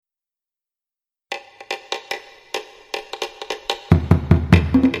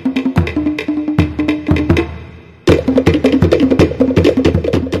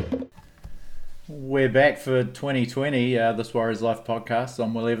back for 2020, this Warriors Life podcast.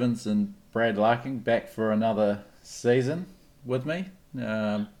 I'm Will Evans and Brad Larkin, back for another season with me.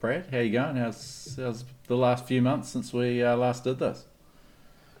 Brad, how you going? How's the last few months since we last did this?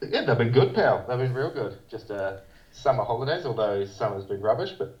 Yeah, they've been good, pal. They've been real good. Just summer holidays, although summer's been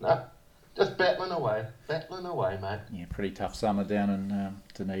rubbish, but no. Just battling away, mate. Yeah, pretty tough summer down in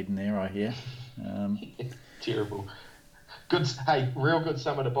Dunedin there, I hear. Terrible. Good, hey, real good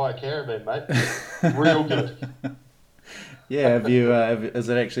summer to buy a caravan, mate. Real good. Yeah, have you? Has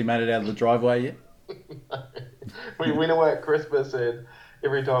it actually made it out of the driveway yet? We went away at Christmas, and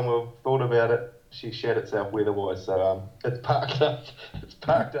every time we've thought about it, she shat itself weather-wise. So it's parked up. It's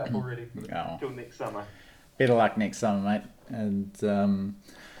parked up already till next summer. Better luck next summer, mate. And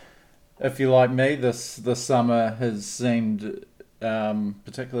if you're like me, this summer has seemed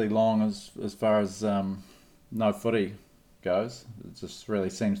particularly long as far as no footy goes. It just really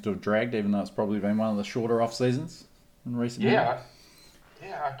seems to have dragged, even though it's probably been one of the shorter off seasons in recent years.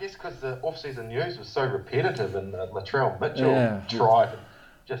 Yeah, I guess because the off-season news was so repetitive, and Latrell Mitchell tried and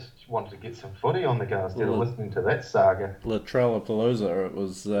just wanted to get some footy on the go instead of listening to that saga. Latrellapalooza, it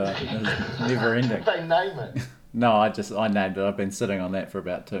was never ending. Did they name it? No, I named it. I've been sitting on that for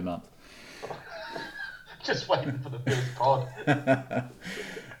about 2 months. Just waiting for the first pod.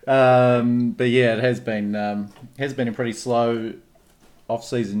 But yeah, it has been a pretty slow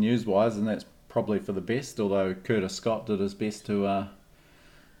off-season news-wise, and that's probably for the best. Although Curtis Scott did his best to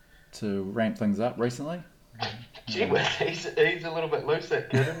ramp things up recently. Gee whiz, he's a little bit loose, that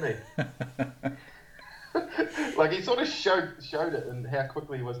kid, isn't he? Like, he sort of showed it and how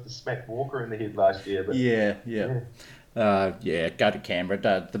quickly he was to smack Walker in the head last year. But Yeah. Go to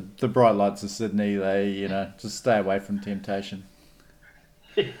Canberra. The bright lights of Sydney. They just stay away from temptation.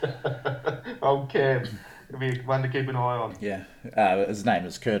 Old Cam, it'll be one to keep an eye on. Yeah, his name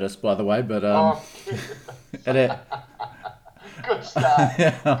is Curtis, by the way, but Good start.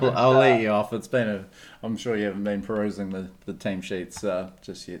 I'll let you off. I'm sure you haven't been perusing the team sheets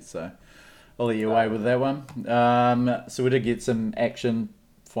just yet, so I'll let you away with that one. So we did get some action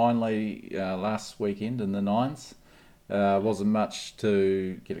finally last weekend in the Nines. Wasn't much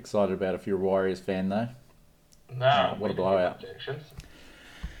to get excited about if you're a Warriors fan, though. No, what a blowout.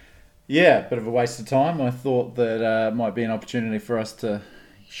 Yeah, a bit of a waste of time. I thought that might be an opportunity for us to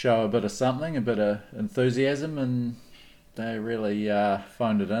show a bit of something, a bit of enthusiasm, and they really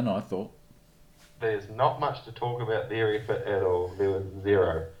phoned it in, I thought. There's not much to talk about their effort at all. There was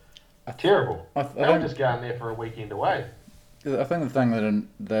zero. Terrible. They were just going there for a weekend away. I think the thing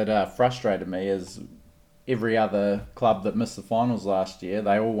that frustrated me is every other club that missed the finals last year,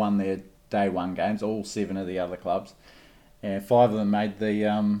 they all won their day one games, all 7 of the other clubs, and 5 of them made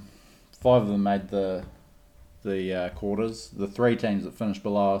the quarters. The 3 teams that finished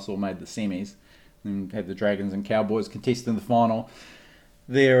below us all made the semis, and had the Dragons and Cowboys contesting the final.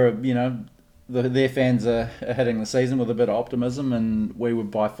 Their fans are hitting the season with a bit of optimism, and we were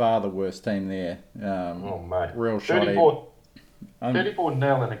by far the worst team there. Mate. Real shoddy.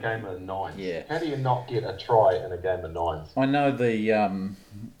 34-0 in a game of 9s. Yeah. How do you not get a try in a game of 9s? I know that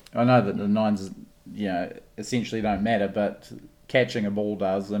the 9s, essentially don't matter, but catching a ball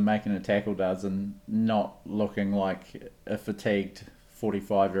does, and making a tackle does, and not looking like a fatigued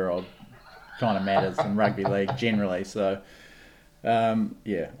 45-year-old kind of matters in rugby league generally. So, I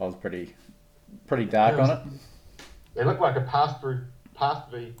was pretty dark on it. They looked like a past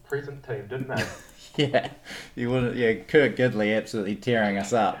v present team, didn't they? Yeah, you wouldn't. Yeah, Kirk Gidley absolutely tearing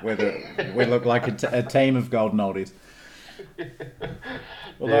us up. Whether we look like a team of golden oldies.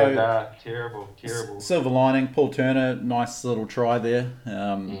 Although, terrible. Silver lining, Paul Turner, nice little try there.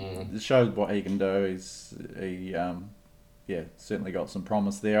 It shows what he can do. He certainly got some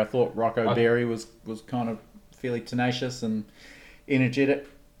promise there. I thought Rocco Berry was kind of fairly tenacious and energetic.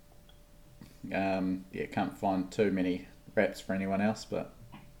 Can't find too many raps for anyone else, but.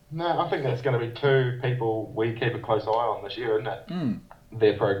 No, I think that's going to be 2 people we keep a close eye on this year, isn't it?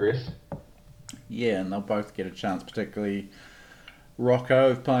 Their progress. Yeah, and they'll both get a chance, particularly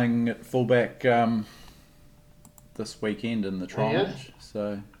Rocco playing at fullback this weekend in the trial match.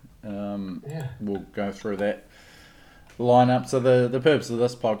 So we'll go through that lineup. So the purpose of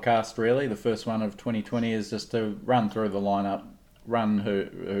this podcast, really, the first one of 2020, is just to run through the lineup, run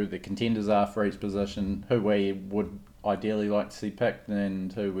who the contenders are for each position, who we would ideally like to see picked,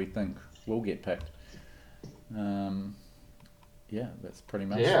 and who we think will get picked. That's pretty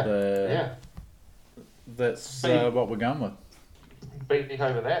much that's what we're going with. Beat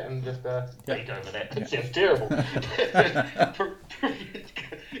over that and just beat over that. That sounds terrible.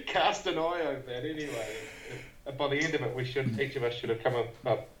 Cast an eye over that anyway. by the end of it, each of us should have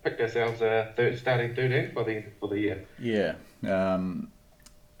picked ourselves a starting 13 by the end of the year. Yeah.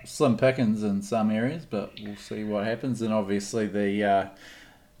 Slim pickings in some areas, but we'll see what happens. And obviously the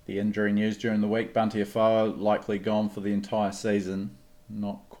injury news during the week, Bunty Afoa likely gone for the entire season.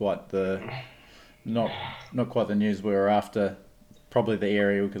 Not quite the news we were after. Probably the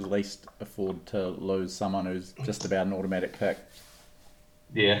area we could least afford to lose someone who's just about an automatic pick.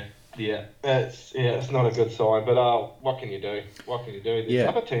 Yeah. It's not a good sign, but what can you do? There's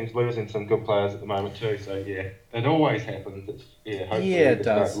other teams losing some good players at the moment too, so yeah, it always happens. Hopefully it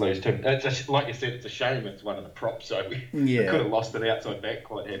does. Don't lose too. It's just, like you said, it's a shame it's one of the props, so we could have lost it outside back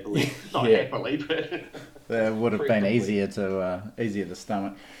quite happily. Not happily, but it would have been easier to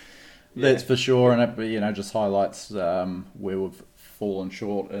stomach. That's for sure, and it just highlights where we've fallen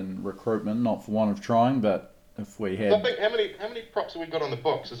short in recruitment, not for want of trying, but if we had... I think how many props have we got on the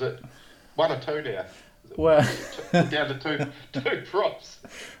books? Is it one or two now? Well, down to two props.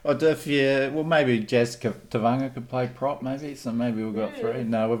 Maybe Jazz Tavanga could play prop, maybe. So maybe we've got three.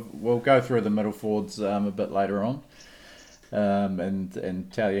 No, we'll go through the middle forwards a bit later on,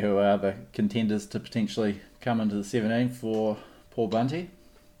 and tell you who are the contenders to potentially come into the 17 for Paul Bunty.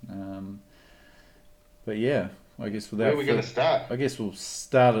 But yeah, I guess without... Where are we going to start? I guess we'll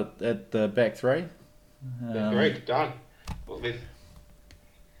start at the back three. Great, done. Well, there's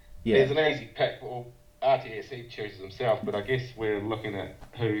an easy pick. Well, RTS chooses himself, but I guess we're looking at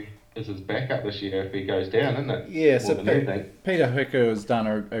who is his backup this year if he goes down, isn't it? Yeah, so Peter Hiku has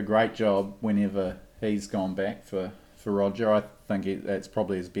done a great job whenever he's gone back for Roger. I think that's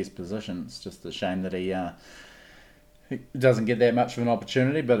probably his best position. It's just a shame that he doesn't get that much of an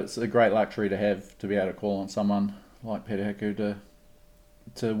opportunity, but it's a great luxury to have, to be able to call on someone like Peter Hiku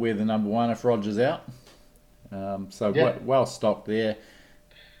to wear the number one if Roger's out. Well stocked there.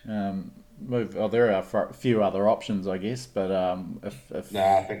 There are a few other options, I guess, but I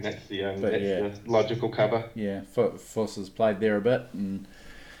think that's the logical cover. Yeah, Fuss has played there a bit and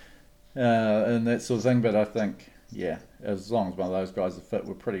that sort of thing, but I think as long as one of those guys are fit,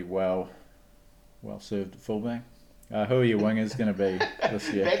 we're pretty well served at fullback. Who are your wingers going to be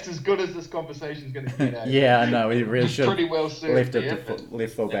this year? That's as good as this conversation's going to get. Yeah, I know. We really should pretty well served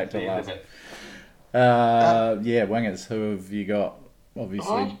left fullback to last. Wingers. Who have you got?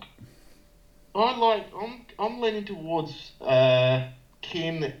 Obviously, I'm leaning towards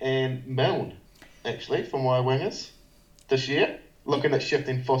Ken and Milne actually for my wingers this year. Looking at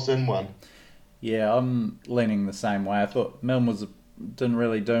shifting Foss in one. Yeah, I'm leaning the same way. I thought Milne didn't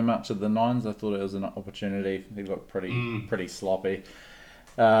really do much of the nines. I thought it was an opportunity. He looked pretty sloppy.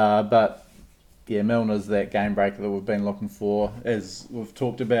 But yeah, Milne is that game breaker that we've been looking for. As we've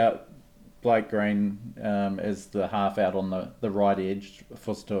talked about, Blake Green is the half out on the right edge.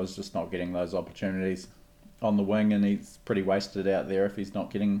 Fusito is just not getting those opportunities on the wing, and he's pretty wasted out there if he's not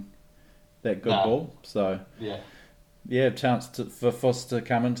getting that good ball. So chance for Fuss to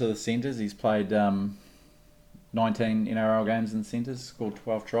come into the centres. He's played 19 NRL games in centres, scored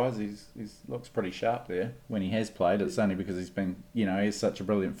 12 tries. He's looks pretty sharp there when he has played. It's only because he's been, he's such a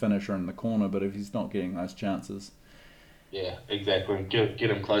brilliant finisher in the corner, but if he's not getting those chances... Yeah, exactly. Get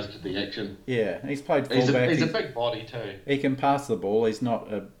him close to the action. Yeah, he's played fullback. He's a big body too. He can pass the ball. He's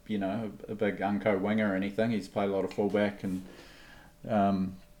not a big unco winger or anything. He's played a lot of fullback and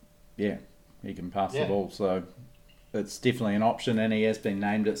he can pass the ball. So it's definitely an option, and he has been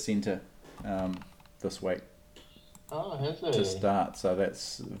named at centre this week. Oh, has he? To start, so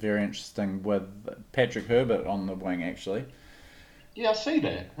that's very interesting with Patrick Herbert on the wing actually. Yeah, I see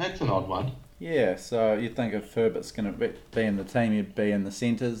that. That's an odd one. Yeah, so you'd think if Herbert's going to be in the team, he'd be in the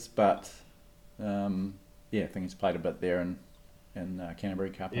centres, but I think he's played a bit there in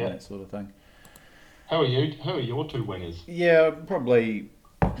Canterbury Cup and that sort of thing. Who are your two wingers? Yeah, probably.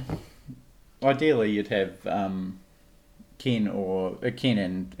 Ideally, you'd have Ken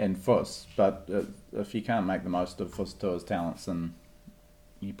and Fuss, but if you can't make the most of Fuss to his talents, then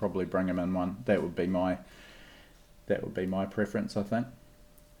you probably bring him in one. That would be my preference, I think.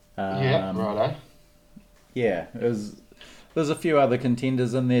 Righto. Yeah, there's a few other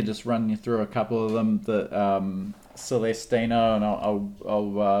contenders in there. Just run you through a couple of them. That Celestino, and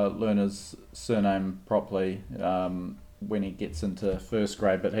I'll learn his surname properly when he gets into first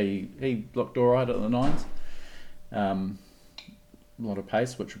grade. But he looked all right at the nines. A lot of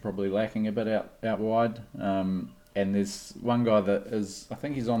pace, which we're probably lacking a bit out wide. And there's one guy that is, I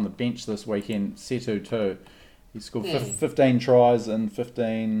think he's on the bench this weekend, Setu too. He scored 15 tries in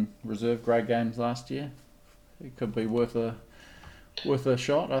 15 reserve grade games last year. He could be worth a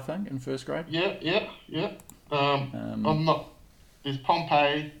shot, I think, in first grade. Yeah. I'm not. There's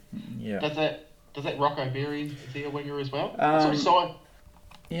Pompey. Yeah. Does that does that Rocco Berry, is he a winger as well?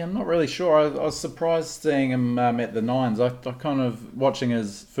 Yeah, I'm not really sure. I was surprised seeing him at the Nines. I kind of, watching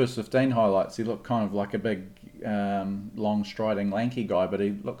his first 15 highlights, he looked kind of like a big, long striding, lanky guy, but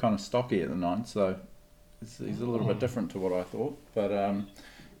he looked kind of stocky at the Nines, so he's a little bit different to what I thought. But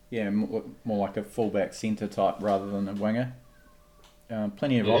yeah, more like a fullback centre type rather than a winger.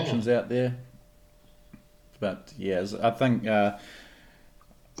 Plenty of options out there. But yeah, I think, I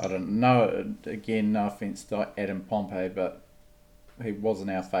don't know, again, no offence to Adam Pompey, but he wasn't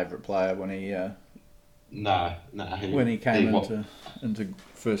our favourite player when he when he came into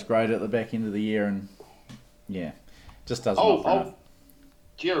first grade at the back end of the year, and yeah, just doesn't offer enough.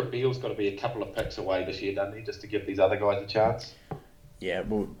 Jared Beale's got to be a couple of picks away this year, doesn't he, just to give these other guys a chance? Yeah,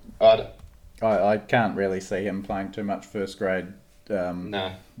 well, I can't really see him playing too much first grade.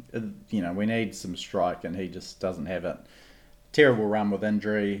 No. You know, we need some strike, and he just doesn't have it. Terrible run with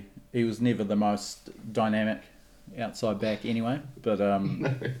injury. He was never the most dynamic outside back anyway, but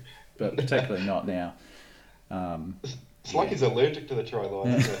but particularly not now. It's like he's allergic to the try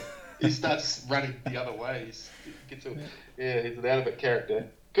line, isn't it? He starts running the other way. He's an out-of-it character.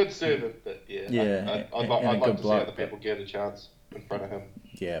 Good servant, but I'd like to see other people get a chance in front of him.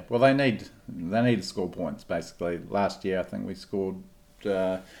 Yeah, well, they need to score points, basically. Last year, I think we scored,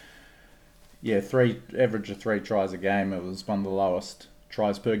 average of 3 tries a game. It was one of the lowest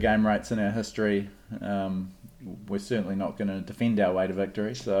tries per game rates in our history. We're certainly not going to defend our way to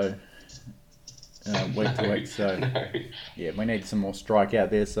victory, so week to week. So yeah, we need some more strike out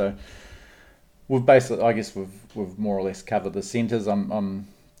there. So we've basically, I guess, we've more or less covered the centres. I'm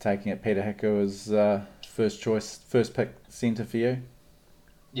taking it Peter Hiku as first pick centre for you.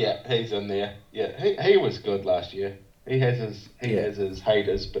 Yeah, he's in there. Yeah, he was good last year. He has his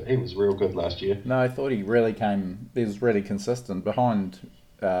haters, but he was real good last year. No, I thought he was really consistent. Behind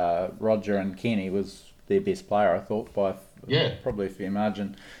Roger and Kenny was their best player, I thought, by probably a fair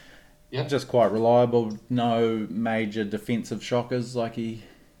margin. Yeah. Just quite reliable, no major defensive shockers like he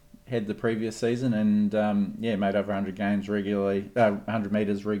had the previous season, and made over 100 games regularly, 100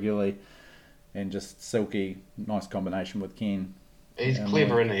 metres regularly, and just silky, nice combination with Ken. He's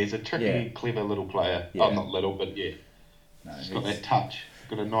clever, isn't he? He's a tricky, clever little player. Yeah. Oh, not little, but yeah. No, he's got that touch. He's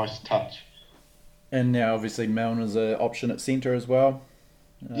got a nice touch. And now, obviously, Milner's an option at centre as well.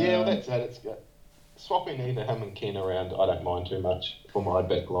 Yeah, that's it. It's good. Swapping either him and Ken around, I don't mind too much for my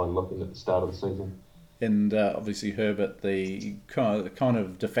back line looking at the start of the season. And obviously Herbert, the kind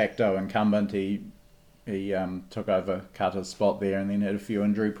of de facto incumbent, he took over Carter's spot there and then had a few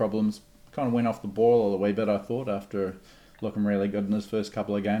injury problems. Kind of went off the boil a wee bit, I thought, after looking really good in his first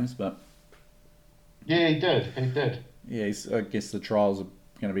couple of games. But yeah, he did. Yeah, I guess the trials are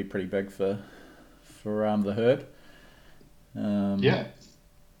going to be pretty big for the Herb. Yeah.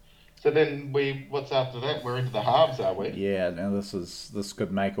 So then what's after that? We're into the halves, are we? Yeah. Now this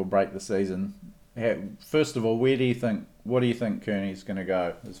could make or break the season. First of all, what do you think Kearney's going to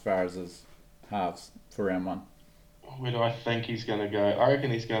go as far as his halves for round 1? Where do I think he's going to go? I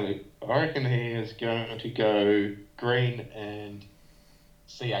reckon he is going to go Green and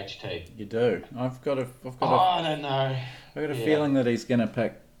CHT. You do. I don't know. I've got a feeling that he's going to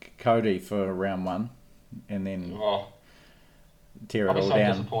pick Cody for round 1, and then tear it all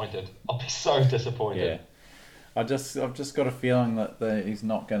down. I'll be so disappointed. Yeah. I've just got a feeling that he's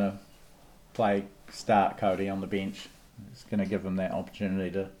not going to start Cody on the bench. It's going to give him that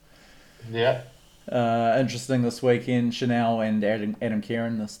opportunity to. Yeah. Interesting this weekend, Chanel and Adam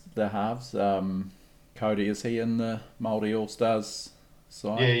Kieran, the halves. Cody, is he in the Māori All-Stars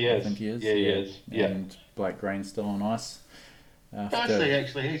side? Yeah, he is. I think he is. Yeah, he is. Yeah. And Blake Green's still on ice.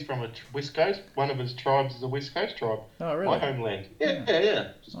 Actually, he's from a West Coast. One of his tribes is a West Coast tribe. Oh, really? My homeland.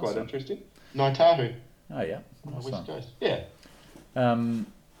 Yeah. Which is quite interesting. Ngāi Tahu. Oh, yeah. Awesome. West Coast. Yeah.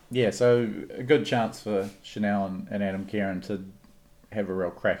 So a good chance for Chanel and Adam Kieran to have a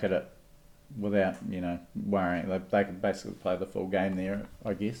real crack at it without, worrying. They can basically play the full game there,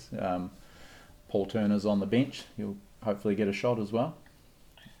 I guess. Paul Turner's on the bench. He'll hopefully get a shot as well.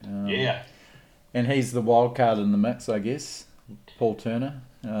 Yeah. And he's the wild card in the mix, I guess, Paul Turner.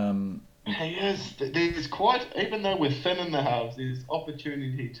 He is. There's quite, even though we're thin in the halves, there's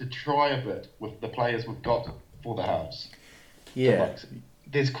opportunity to try a bit with the players we've got for the halves. Yeah. So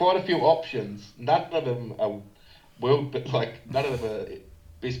there's quite a few options. None of them are none of them are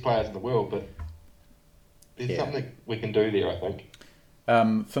best players in the world, but there's something we can do there, I think.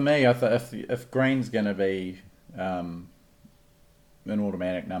 For me, if Green's going to be an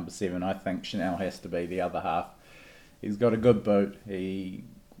automatic number 7, I think Chanel has to be the other half. He's got a good boot. He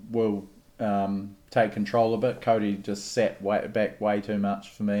will take control a bit. Cody just sat back way too much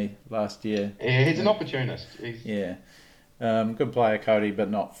for me last year. Yeah, he's an opportunist. Yeah. Good player, Cody, but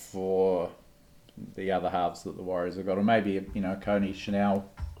not for the other halves that the Warriors have got. Or maybe, Coney Chanel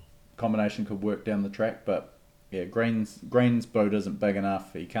combination could work down the track, but yeah, Green's boot isn't big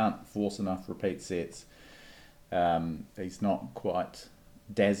enough. He can't force enough repeat sets. He's not quite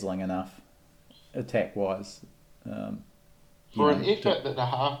dazzling enough attack-wise. For an effort that the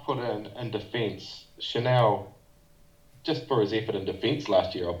half put in defence, Chanel, just for his effort in defence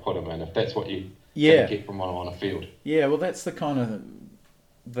last year, I'll put him in, if that's what you get from him on a field. Yeah, well, that's that kind of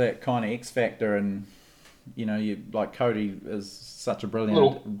X factor, and you like Cody is such a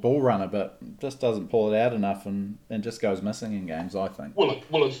brilliant ball runner, but just doesn't pull it out enough, and just goes missing in games, I think. Well,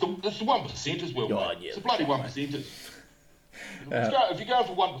 it's the 1%ers, Will. Yeah, it's the bloody 1%ers. If you're going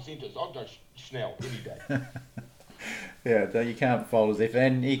for 1%ers, I'd go Chanel any day. Yeah, you can't fault his effort,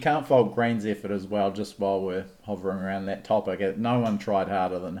 and you can't fault Green's effort as well. Just while we're hovering around that topic, no one tried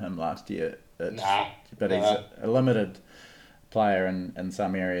harder than him last year. He's a limited player in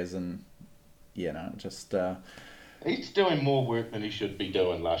some areas, and just he's doing more work than he should be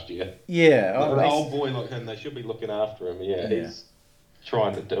doing last year. Yeah, an old boy like him, they should be looking after him. He's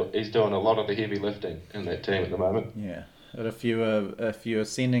trying to do. He's doing a lot of the heavy lifting in that team at the moment. Yeah, but if you were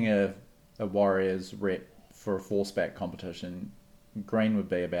sending a Warriors rep for a force-back competition, Green would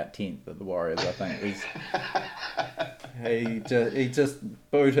be about 10th at the Warriors, I think. He's just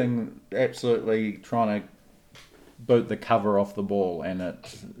booting, absolutely trying to boot the cover off the ball, and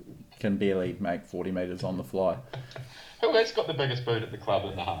it can barely make 40 metres on the fly. Who has got the biggest boot at the club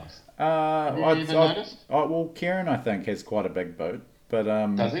in the halves? Have you even noticed? Well, Kieran, I think, has quite a big boot. But,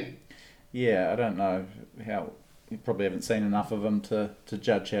 does he? Yeah, I don't know how... You probably haven't seen enough of him to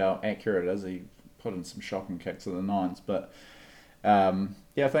judge how accurate it is. He put in some shocking kicks at the nines, but I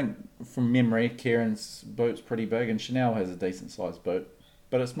think from memory, Kieran's boot's pretty big, and Chanel has a decent sized boot,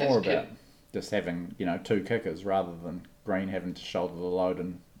 but it's more about just having two kickers rather than Green having to shoulder the load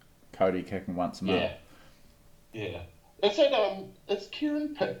and Cody kicking once a month. Yeah. Is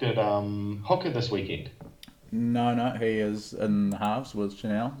Kieran picked at hooker this weekend? No, he is in the halves with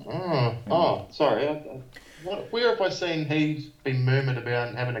Chanel. Sorry. Where have I seen he's been murmured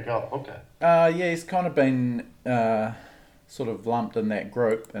about having a go at hooker? He's kind of been sort of lumped in that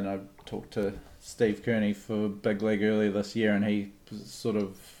group, and I talked to Steve Kearney for Big League earlier this year, and he sort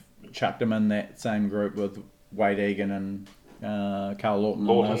of chucked him in that same group with Wade Egan and Carl Lawton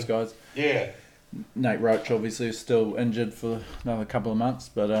and those guys. Yeah. Nate Roach obviously is still injured for another couple of months,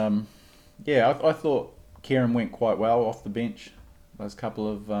 but I thought Kieran went quite well off the bench. Those couple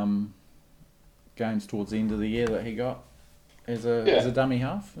of games towards the end of the year that he got as a dummy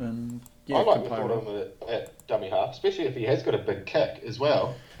half, and I like the thought of him at dummy half, especially if he has got a big kick as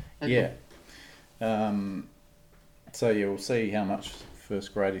well. Yeah. So we'll see how much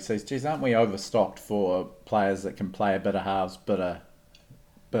first grade he sees. Geez, aren't we overstocked for players that can play a bit of halves, bit of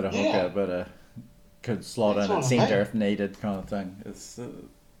hooker, could slot in at centre if needed, kind of thing. It's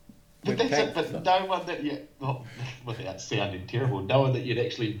but no one that without sounding terrible, no one that you'd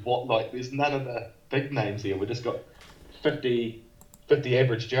actually want. Like, there's none of the big names here. We just got 50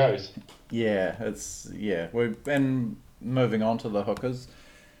 average Joes. We've been moving on to the hookers.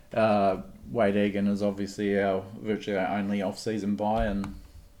 Wade Egan is obviously our virtually our only off-season buy, and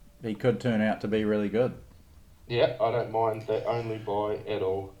he could turn out to be really good. Yeah, I don't mind that only buy at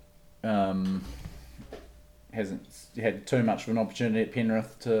all. Hasn't had too much of an opportunity at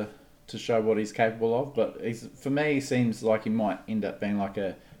Penrith to show what he's capable of, but for me, he seems like he might end up being like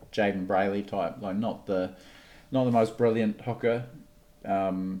a Jaden Brayley type, like not the most brilliant hooker,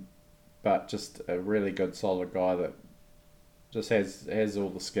 but just a really good, solid guy that just has all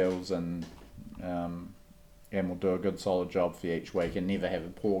the skills and will do a good, solid job for you each week and never have a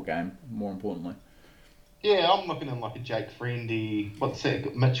poor game. More importantly. Yeah, I'm looking at like a Jake Friendy,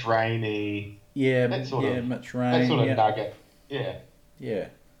 Mitch Rainey. Yeah, Mitch Rainey. That sort of nugget. Yeah. Yeah.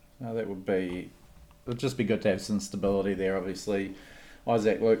 No, it would just be good to have some stability there. Obviously,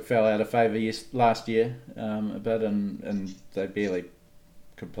 Isaac Luke fell out of favour last year a bit, and they barely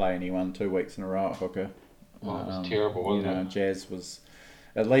could play anyone 2 weeks in a row at hooker. Oh, it was terrible, wasn't it? Jazz was,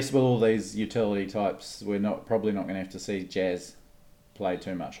 at least with all these utility types, we're probably not going to have to see Jazz play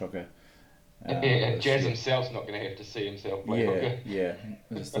too much hooker. Jazz himself's not going to have to see himself play hooker. Yeah,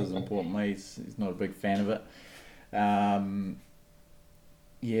 just as importantly, he's not a big fan of it.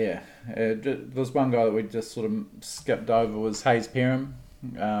 There's one guy that we just sort of skipped over was Hayes Perham.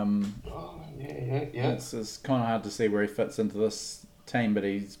 It's kind of hard to see where he fits into this team, but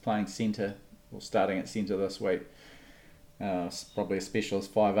he's playing centre, or starting at centre this week. Probably a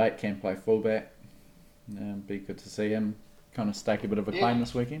specialist 5'8", can play fullback. Be good to see him kind of stake a bit of a claim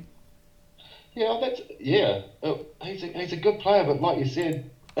this weekend. He's a good player, but like you said,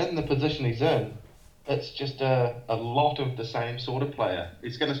 in the position he's in, it's just a lot of the same sort of player.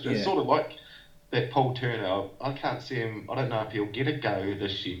 It's sort of like that Paul Turner. I can't see him. I don't know if he'll get a go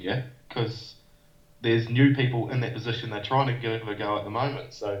this year because there's new people in that position they're trying to give a go at the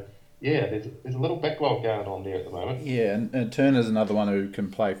moment. So yeah, there's a little backlog going on there at the moment. Yeah, and Turner's another one who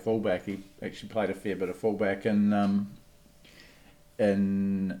can play fullback. He actually played a fair bit of fullback in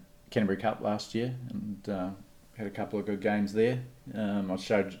Canterbury Cup last year and had a couple of good games there. I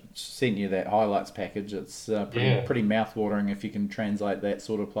sent you that highlights package. It's pretty mouth-watering if you can translate that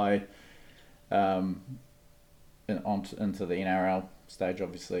sort of play into the NRL stage.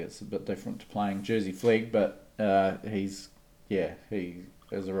 Obviously, it's a bit different to playing Jersey Flegg, but he is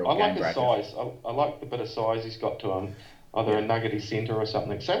a real game breaker. I like his size. I like the bit of size he's got to him, either a nuggety centre or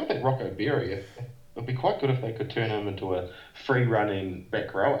something. Same with that Rocco Berry. It'd be quite good if they could turn him into a free-running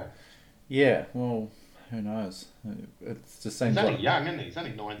back rower. Yeah, well, who knows? It just seems he's only young, isn't he? He's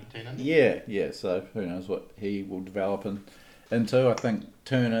only 19, isn't he? Yeah. So who knows what he will develop into? I think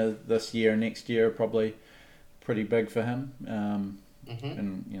Turner this year and next year are probably pretty big for him. And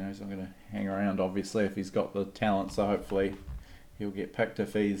he's not going to hang around. Obviously, if he's got the talent, so hopefully he'll get picked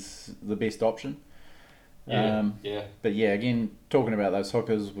if he's the best option. But again, talking about those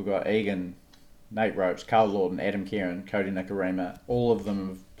hookers, we've got Egan, Nate Roach, Carl Lawton, Adam Kieran, Cody Nikorima. All of them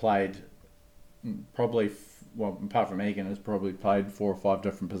have played probably, apart from Egan, has probably played 4 or 5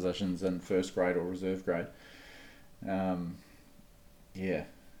 different positions in first grade or reserve grade.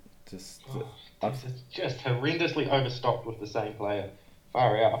 It's just horrendously overstocked with the same player.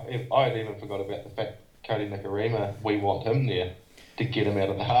 Far out. I had even forgot about the fact Cody Nikorima, we want him there to get him out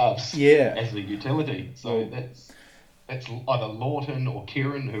of the halves as the utility. So that's either Lawton or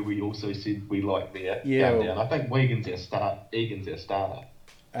Kieran, who we also said we like there. Down. I think Egan's our starter.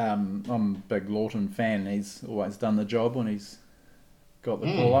 I'm a big Lawton fan. He's always done the job when he's got the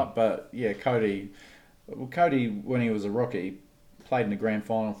call up. But yeah, Cody, when he was a rookie, played in the grand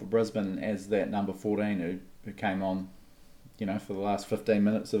final for Brisbane as that number 14 who came on, for the last 15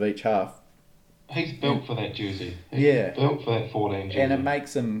 minutes of each half. He's built for that jersey. He's built for that 14 jersey. And it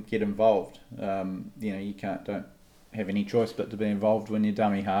makes him get involved. You don't have any choice but to be involved when you're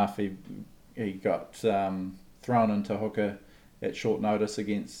dummy half. He got thrown into hooker at short notice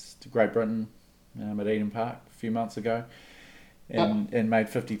against Great Britain at Eden Park a few months ago, and made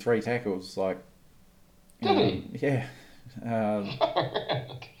 53 tackles. Did he? Yeah. I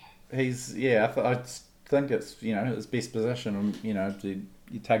think it's his best position. You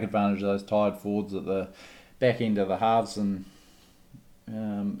take advantage of those tired forwards at the back end of the halves, and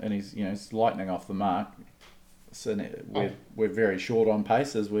he's lightning off the mark. So we're very short on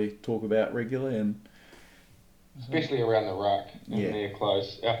pace, as we talk about regularly, and especially around the ruck and they're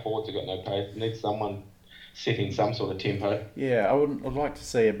close. Our forwards have got no pace. Need someone setting some sort of tempo. Yeah, I'd like to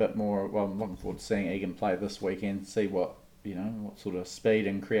see a bit more. Well, I'm looking forward to seeing Egan play this weekend. See what sort of speed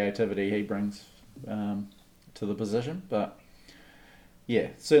and creativity he brings to the position. But yeah,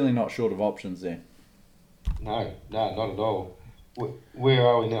 certainly not short of options there. No, not at all. Where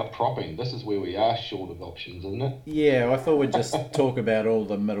are we now propping? This is where we are short of options, isn't it? Yeah, I thought we'd just talk about all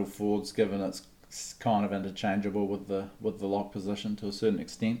the middle forwards, given it's kind of interchangeable with the lock position to a certain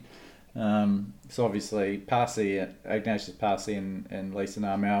extent. So obviously, Ignatius Parsi and Lisa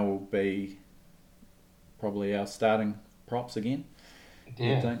Narmel will be probably our starting props again.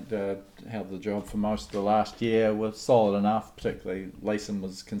 Yeah. I think held the job for most of the last year, was solid enough. Particularly, Leeson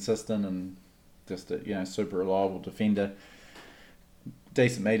was consistent and just a super reliable defender.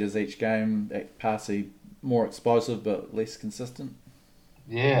 Decent meters each game. Parsi more explosive but less consistent.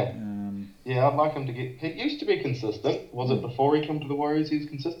 Yeah. I'd like him to get. He used to be consistent. Was it before he came to the Warriors? He was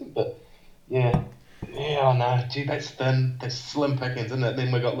consistent, but I know. Gee, that's thin. That's slim pickings, isn't it?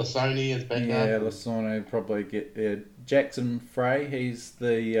 Then we got Lasoni as backup. Yeah, Lasoni probably get Jackson Frey. He's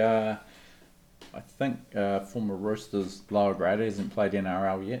the I think former Roosters lower grade. He hasn't played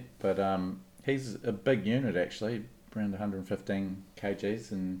NRL yet, but he's a big unit actually, around 115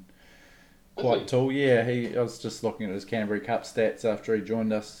 kgs and quite tall. Yeah, I was just looking at his Canterbury Cup stats after he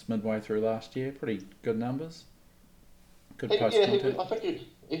joined us midway through last year. Pretty good numbers. Good post contact. I think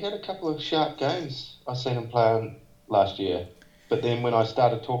he had a couple of sharp games. I seen him playing last year, but then when I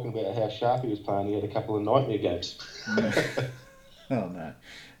started talking about how sharp he was playing, he had a couple of nightmare games. Oh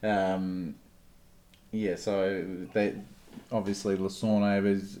no. So they obviously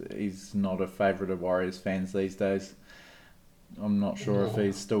Lasone he's not a favourite of Warriors fans these days. I'm not sure if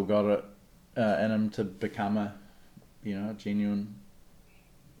he's still got it in him to become a genuine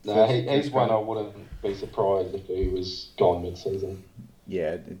No, he's one I wouldn't be surprised if he was gone mid-season.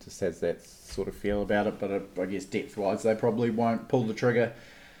 Yeah, it just has that sort of feel about it, but I guess depth-wise they probably won't pull the trigger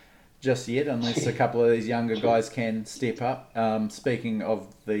just yet unless a couple of these younger guys can step up. Speaking of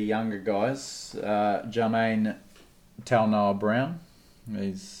the younger guys, Jermaine Talnoa-Brown,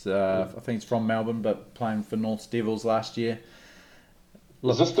 he's I think he's from Melbourne but playing for North Devils last year.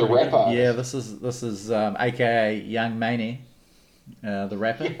 Is this the rapper? Yeah, this is aka Young Maney, the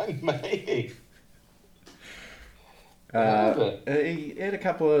rapper. Young Maney. He had a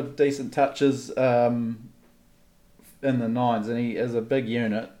couple of decent touches in the nines, and he is a big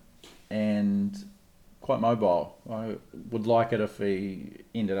unit and quite mobile. I would like it if he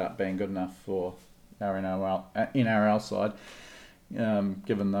ended up being good enough for our NRL side.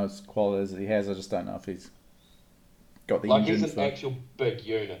 Given those qualities that he has, I just don't know if he's got the engine. He's an actual big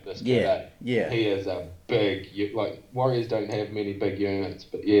unit. This kid, yeah. He is a big. Warriors don't have many big units,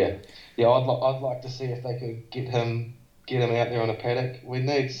 but I'd like to see if they could get him out there on a paddock. We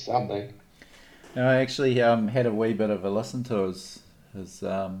need something. I actually had a wee bit of a listen to his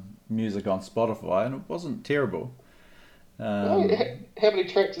music on Spotify, and it wasn't terrible. How many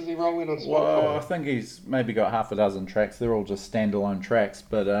tracks is he rolling on Spotify? Well, I think he's maybe got half a dozen tracks. They're all just standalone tracks,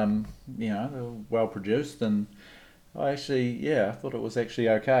 but they're well produced, and I thought it was actually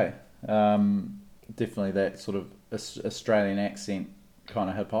okay. Definitely that sort of Australian accent kind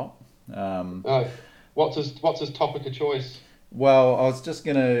of hip hop. What's his topic of choice? Well,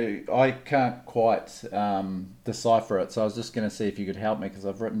 I can't quite decipher it, so I was just gonna see if you could help me because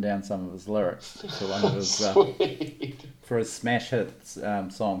I've written down some of his lyrics for one of his for his smash hit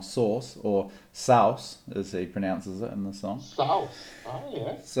song "Sauce" or "Sauce" as he pronounces it in the song. Sauce. Oh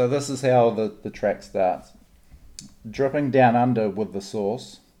yeah. So this is how the track starts. Dripping down under with the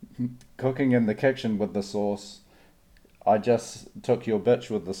sauce, cooking in the kitchen with the sauce. I just took your bitch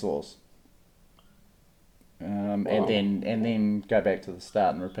with the sauce. And then go back to the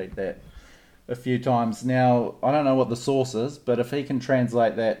start and repeat that a few times. Now I don't know what the sauce is, but if he can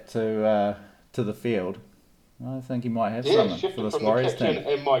translate that to the field, I think he might have something for this Warriors team.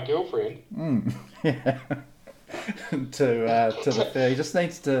 And my girlfriend. Yeah. to the field, he just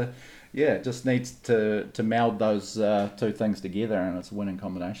needs to meld those two things together, and it's a winning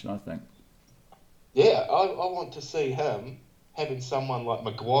combination, I think. Yeah, I want to see him having someone like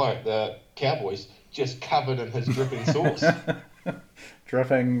Maguire at the Cowboys just covered in his dripping sauce.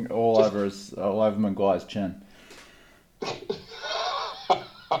 Dripping all over Maguire's chin.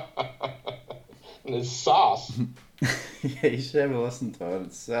 And his sauce. Yeah, you should have a listen to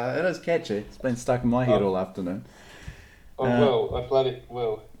it. It is catchy. It's been stuck in my head all afternoon. I bloody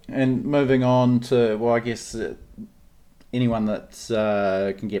will. And moving on to, I guess anyone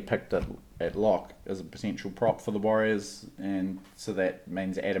that can get picked at lock as a potential prop for the Warriors, and so that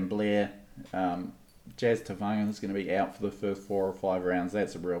means Adam Blair. Jazz Tavanga is going to be out for the first 4 or 5 rounds.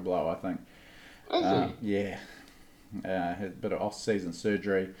 That's a real blow, I think. Is he? Yeah. Had a bit of off-season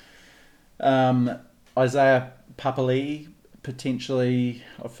surgery. Isaiah Papali'i, potentially,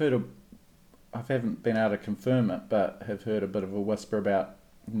 I haven't been able to confirm it, but have heard a bit of a whisper about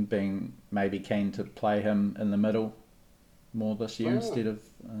him being maybe keen to play him in the middle more this year instead of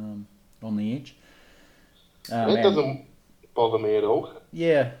on the edge. That doesn't bother me at all.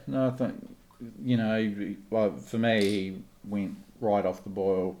 Yeah, no, I think, for me, he went right off the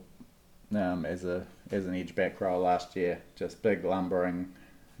boil as an edge back row last year. Just big lumbering.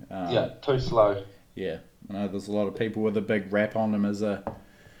 Too slow. Yeah, I know there's a lot of people with a big rap on him as a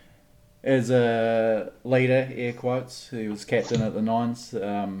leader, air quotes. He was captain at the Nines.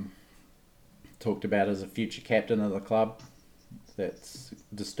 Talked about as a future captain of the club. That's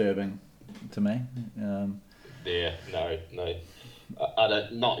disturbing to me. No. I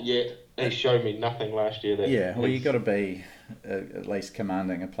don't. Not yet. He showed me nothing last year. You've got to be at least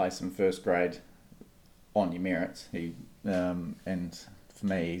commanding a place in first grade on your merits. And for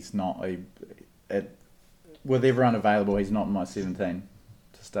me, he's not. With everyone available, he's not in my 17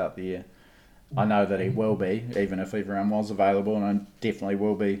 to start the year. I know that he will be, even if everyone was available, and I definitely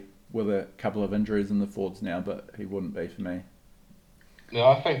will be with a couple of injuries in the forwards now, but he wouldn't be for me. No,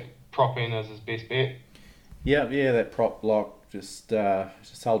 I think prop in is his best bet. Yeah, that prop block, just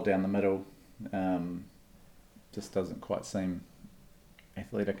hold down the middle. Just doesn't quite seem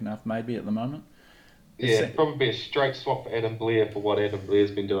athletic enough, maybe, at the moment. Yeah, probably a straight swap for Adam Blair for what Adam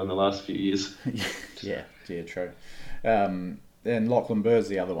Blair's been doing the last few years. yeah, true. And Lachlan Burr's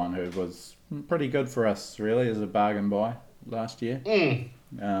the other one who was pretty good for us, really, as a bargain buy last year. It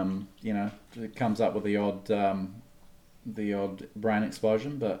comes up with the odd brain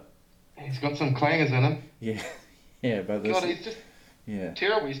explosion, but he's got some clangers in him. Yeah, but God, Yeah.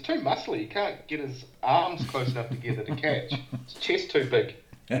 Terrible. He's too muscly. He can't get his arms close enough together to catch. His chest too big.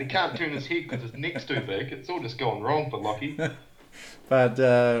 And he can't turn his head because his neck's too big. It's all just going wrong for Lockie. But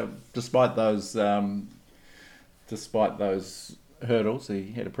despite those hurdles,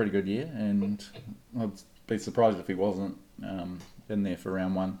 he had a pretty good year, and I'd be surprised if he wasn't in there for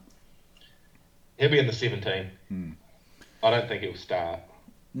round one. He'll be in the 17. I don't think he'll start.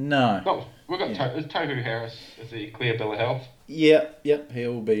 No. We've got is Tohu Harris. Is he clear bill of health? Yep,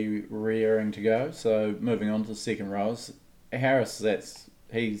 he'll be rearing to go. So moving on to the second rows, Harris, it's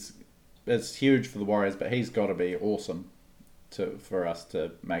huge for the Warriors, but he's got to be awesome for us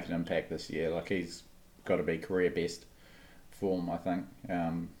to make an impact this year. Like, he's got to be career best form, I think,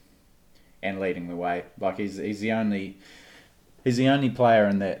 and leading the way. Like, he's the only player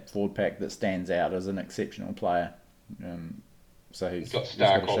in that forward pack that stands out as an exceptional player. So he's got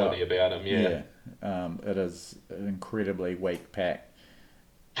star quality about him. Yeah. It is an incredibly weak pack.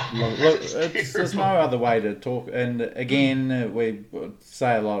 Look, there's no other way to talk. And again, we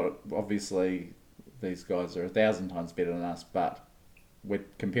say a lot. Obviously, these guys are 1,000 times better than us, but we're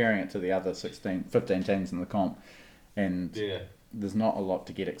comparing it to the other 15 teams in the comp, and there's not a lot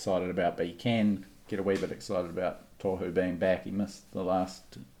to get excited about. But you can get a wee bit excited about Tohu being back. He missed the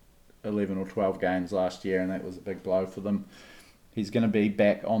last 11 or 12 games last year, and that was a big blow for them. He's going to be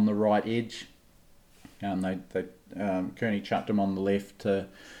back on the right edge. Kearney chucked him on the left to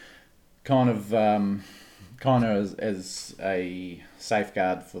kind of as a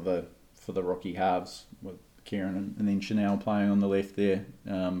safeguard for the rookie halves, with Kieran and then Chanel playing on the left there.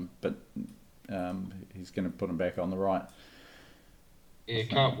 But he's going to put him back on the right. Yeah,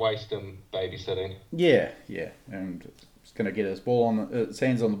 can't waste him babysitting. Yeah, and he's going to get his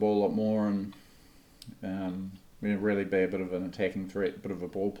hands on the ball a lot more, and really be a bit of an attacking threat, a bit of a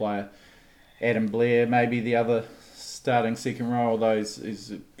ball player. Adam Blair, maybe the other starting second row, although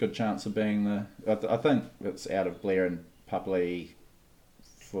he's a good chance of being I think it's out of Blair and Papali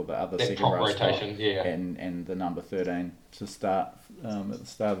for the other second row rotation, spot, and the number 13 to start at the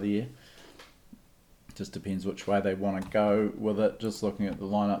start of the year. Just depends which way they want to go with it. Just looking at the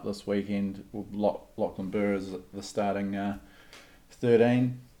lineup this weekend, Lachlan Burr is the starting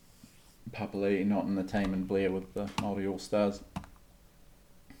 13. Papali not in the team, and Blair with the Māori All-Stars.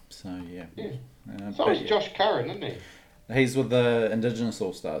 So, yeah. So is Josh Curran, isn't he? He's with the Indigenous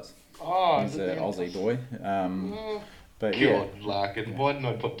All-Stars. Oh, he's an Aussie boy. But God, Larkin. Why didn't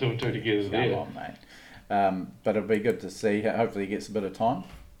I put two and two together there? Come on, mate. But it'll be good to see. Hopefully he gets a bit of time.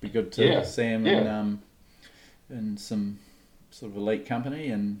 Be good to see him in some sort of elite company.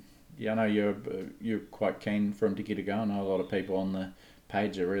 And I know you're quite keen for him to get a go. I know a lot of people on the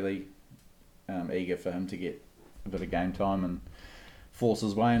page are really eager for him to get a bit of game time and force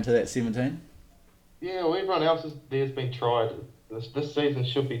his way into that 17. Yeah, well, everyone else there's been tried. This season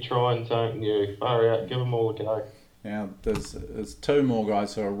should be trying something new. Far out, give them all a go. Now, there's two more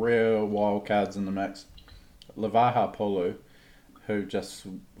guys who are real wild cards in the mix. Lavaha Pulu, who just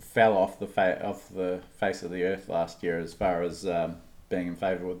fell off the face of the earth last year as far as being in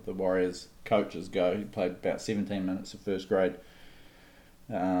favour with the Warriors coaches go. He played about 17 minutes of first grade.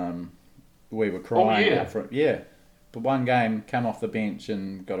 We were crying out for it. Yeah, but one game, come off the bench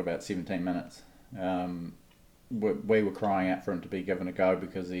and got about 17 minutes. We were crying out for him to be given a go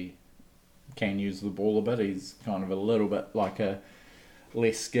because he can use the ball a bit. He's kind of a little bit like a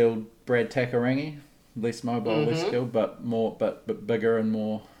less skilled Brad Takarangi, less mobile, less skilled, but more, but bigger and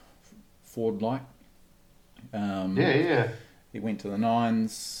more forward-like. He went to the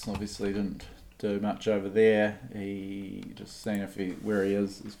Nines. Obviously, didn't do much over there. He just seeing where he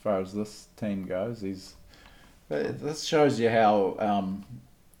is as far as this team goes. This shows you how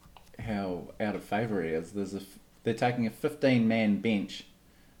out of favour he is. They're taking a 15-man bench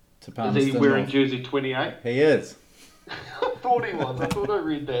to Palmerston. Is he wearing jersey 28? He is. I thought he was. I thought I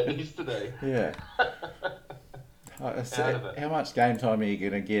read that yesterday. Yeah. How much game time are you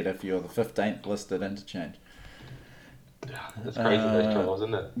going to get if you're the 15th listed interchange? That's crazy, those trials,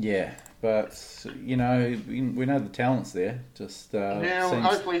 isn't it? Yeah, but, we know the talent's there. Just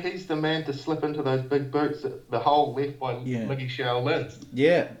hopefully he's the man to slip into those big boots, the hole left by Miggy Shaolin.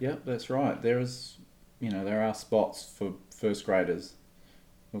 Yeah, that's right. There are spots for first graders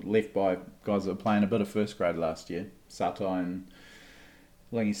left by guys that were playing a bit of first grade last year. Satai and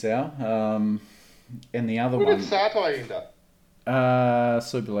Lingy Sao. And the other one... Where did Satai end up?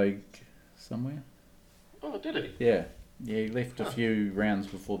 Super League somewhere. Oh, did he? Yeah, he left a few rounds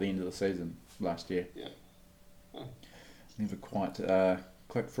before the end of the season last year. Yeah. Oh. Never quite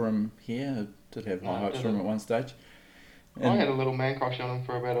clicked for him here. I did have high hopes for him at one stage. I had a little man crush on him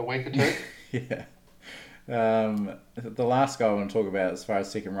for about a week or two. Yeah. The last guy I want to talk about as far as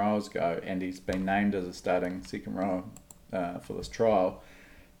second rowers go, and he's been named as a starting second rower for this trial,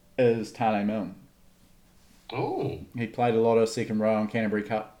 is Tane Milne. Oh. He played a lot of second row on Canterbury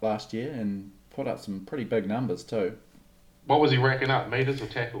Cup last year and put up some pretty big numbers too. What was he racking up, metres or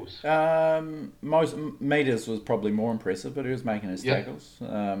tackles? Most metres was probably more impressive, but he was making his tackles. Big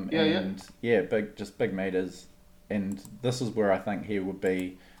metres. And this is where I think he would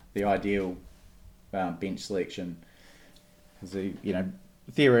be the ideal bench selection. Because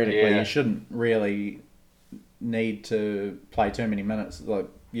theoretically, you shouldn't really need to play too many minutes. Like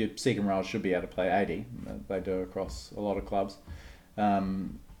your second row should be able to play 80. They do across a lot of clubs.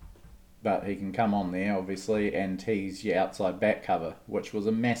 But he can come on there, obviously, and he's your outside back cover, which was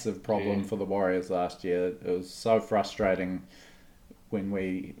a massive problem for the Warriors last year. It was so frustrating when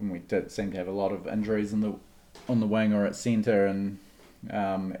we did seem to have a lot of injuries on the wing or at centre, and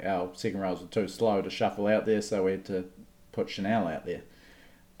our second rows were too slow to shuffle out there, so we had to put Chanel out there.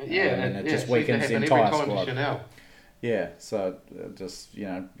 And it just weakens the entire squad. Chanel. Yeah, so it just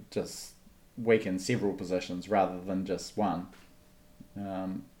weakens several positions rather than just one.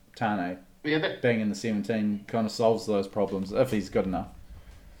 Tane being in the 17 kind of solves those problems if he's good enough.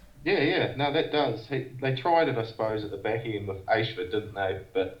 No, that does. They tried it, I suppose, at the back end with Ashford, didn't they?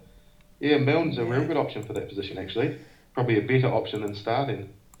 But Milne's a real good option for that position, actually. Probably a better option than starting.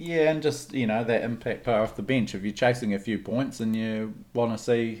 Yeah, and just, that impact player off the bench. If you're chasing a few points and you want to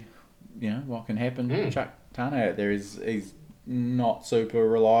see, what can happen, chuck Tane out there. He's not super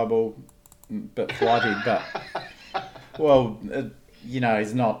reliable, bit flighty, but,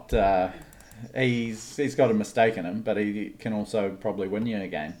 he's not. He's got a mistake in him, but he can also probably win you a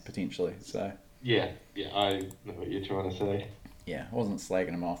game potentially. So I know what you're trying to say. Yeah, I wasn't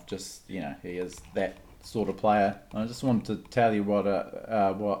slagging him off. Just he is that sort of player. I just wanted to tell you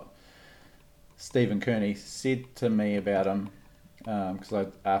what Stephen Kearney said to me about him, because I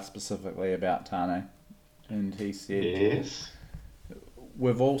asked specifically about Tane, and he said, "Yes,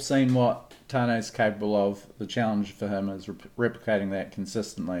 we've all seen what Tane's capable of. The challenge for him is replicating that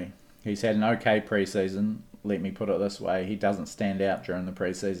consistently. He's had an okay pre-season, let me put it this way. He doesn't stand out during the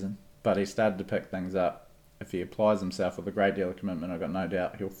pre-season, but he started to pick things up. If he applies himself with a great deal of commitment, I've got no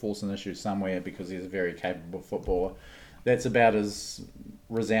doubt he'll force an issue somewhere because he's a very capable footballer." That's about as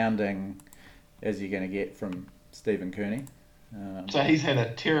resounding as you're going to get from Stephen Kearney. So he's had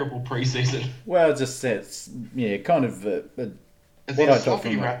a terrible pre-season. Well, just that's, kind of... Is he a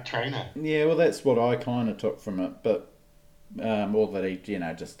sloppy rat trainer? Yeah, well, that's what I kind of took from it, but more that he,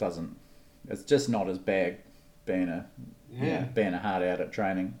 just doesn't... It's just not his bag being a hard out at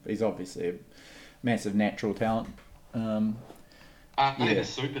training. He's obviously a massive natural talent. They have a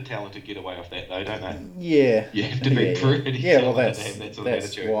super talent to get away off that, though, don't they? Yeah. You have to be pretty talented.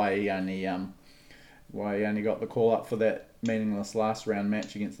 That's why he only got the call up for that meaningless last round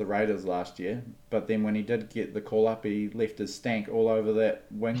match against the Raiders last year. But then when he did get the call up, he left his stank all over that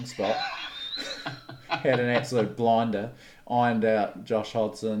wing spot. Had an absolute blinder, ironed out Josh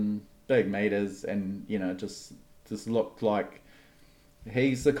Hodgson, big meters, and just looked like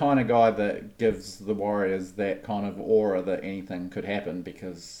he's the kind of guy that gives the Warriors that kind of aura that anything could happen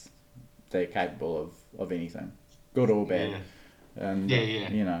because they're capable of anything, good or bad. And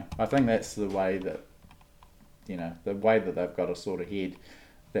I think that's the way that they've got to sort of head.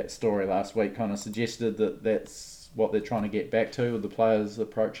 That story last week kind of suggested that that's what they're trying to get back to, with the players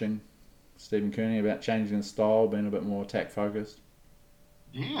approaching Stephen Kearney about changing the style, being a bit more attack focused.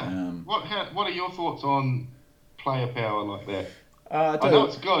 Yeah. What are your thoughts on player power like that? I know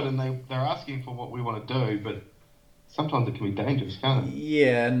it's good, and they're asking for what we want to do, but sometimes it can be dangerous, can't it?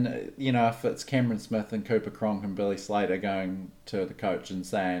 Yeah, and if it's Cameron Smith and Cooper Cronk and Billy Slater going to the coach and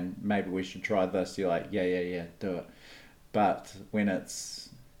saying maybe we should try this, you're like, yeah, do it. But when it's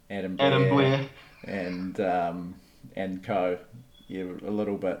Adam Blair and co, you're a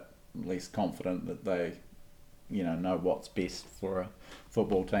little bit less confident that they know what's best for a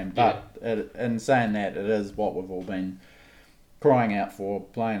football team. But in saying that, it is what we've all been crying out for,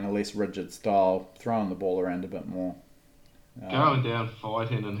 playing a less rigid style, throwing the ball around a bit more. Going down,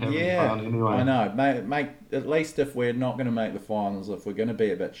 fighting and having fun anyway. I know. Make at least if we're not going to make the finals, if we're going to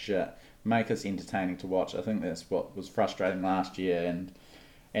be a bit shit, make us entertaining to watch. I think that's what was frustrating last year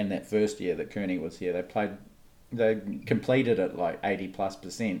and that first year that Kearney was here. They completed it like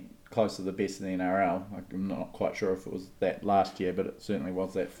 80+%, close to the best in the NRL. I'm not quite sure if it was that last year, but it certainly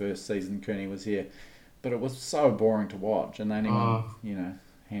was that first season Kearney was here. But it was so boring to watch, and they only won,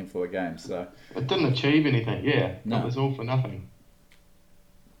 handful of games. So it didn't achieve anything. No. It was all for nothing.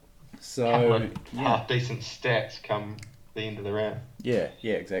 So half decent stats come the end of the round. Yeah,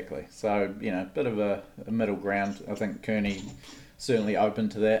 exactly. So, a bit of a middle ground. I think Kearney certainly open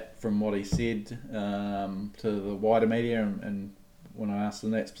to that from what he said to the wider media, and when I asked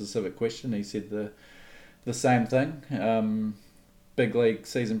him that specific question, he said the same thing. Big League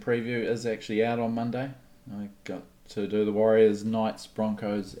season preview is actually out on Monday. I got to do the Warriors, Knights,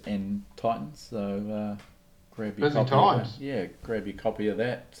 Broncos, and Titans. So grab your busy copy. Times. Grab your copy of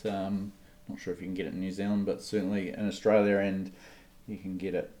that. Not sure if you can get it in New Zealand, but certainly in Australia, and you can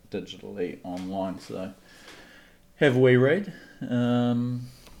get it digitally online. So have a wee read. I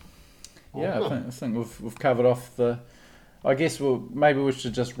think we've covered off the. I guess maybe we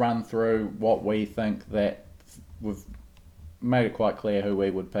should just run through what we think, that we've made it quite clear who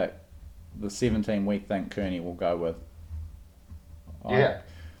we would pick. The 17 we think Kearney will go with. Yeah.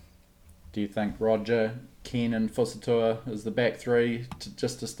 Do you think Roger, Ken and Fusatua is the back three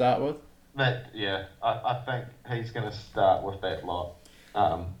just to start with? I think he's going to start with that lot.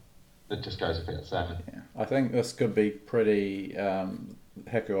 It just goes without saying. Yeah, I think this could be pretty.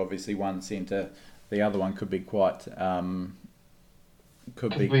 Hiku obviously one centre. The other one could be quite.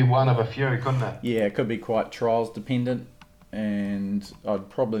 Could be one of a few, couldn't it? Yeah, it could be quite trials dependent, and I'd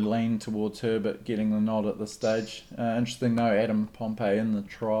probably lean towards Herbert getting the nod at this stage. Interesting though, Adam Pompey in the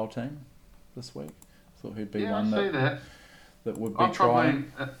trial team this week. Thought he'd be one that would be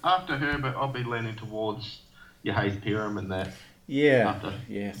trying. Probably, after Herbert, I'll be leaning towards your Hayes Perham and that.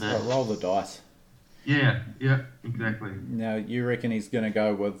 So roll the dice. Yeah, exactly. Now, you reckon he's going to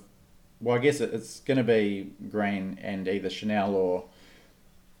go with... Well, I guess it's going to be Green and either Chanel or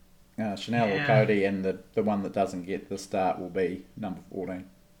Cody, and the one that doesn't get the start will be number 14.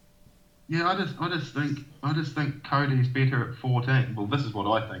 Yeah, I just think Cody's better at 14. Well, this is what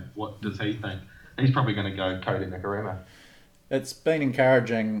I think. What does he think? He's probably going to go Cody Nikorima. It's been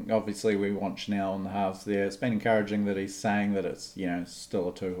encouraging. Obviously, we want Chanel in the halves there. It's been encouraging that he's saying that it's still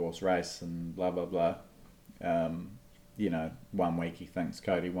a 2-horse race and blah blah blah. 1 week he thinks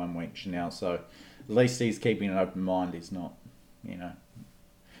Cody, 1 week Chanel. So at least he's keeping an open mind. He's not,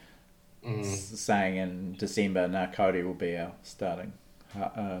 saying in December, no, Cody will be our starting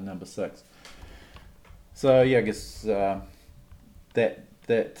number 6. So I guess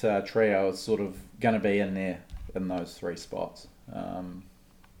that trio is sort of going to be in there in those 3 spots.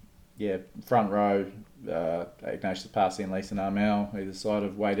 Front row, Ignatius Parsi and Leeson Armel, either side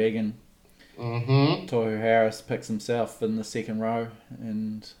of Wade Egan. Mm-hmm. Tohu Harris picks himself in the second row,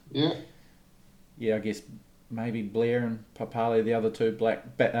 and I guess maybe Blair and Papali, the other 2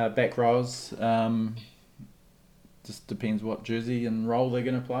 back rows. Just depends what jersey and role they're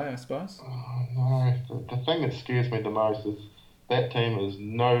going to play, I suppose. Oh, no. The thing that scares me the most is that team is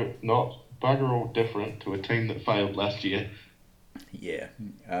not bugger all different to a team that failed last year. Yeah.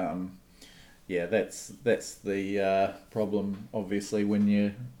 That's the problem, obviously, when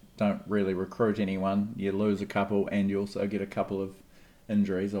you don't really recruit anyone. You lose a couple and you also get a couple of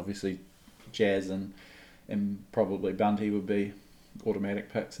injuries. Obviously, Jazz and probably Bunty would be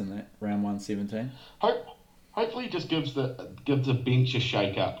automatic picks in that round 117. Hopefully it just gives the bench a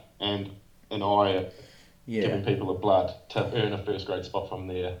shake up and an eye at giving people a blood to earn a first grade spot from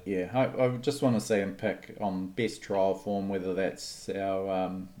there. Yeah, I just want to see him pick on best trial form, whether that's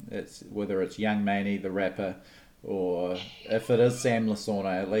whether it's Young Maney, the rapper, or if it is Sam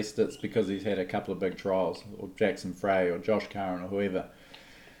Lasorna, at least it's because he's had a couple of big trials, or Jackson Frey or Josh Curran or whoever.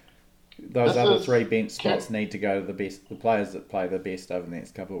 Those other 3 bench spots need to go to the players that play the best over the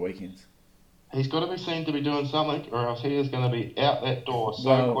next couple of weekends. He's got to be seen to be doing something, or else he is going to be out that door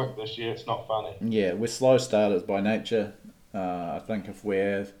quick this year, it's not funny. Yeah, we're slow starters by nature. I think if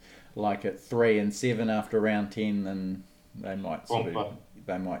we're like at 3 and 7 after round 10, then they might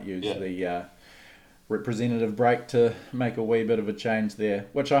use the representative break to make a wee bit of a change there,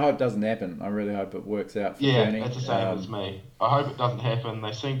 which I hope doesn't happen. I really hope it works out for Kearney. Yeah, it's the same as me. I hope it doesn't happen.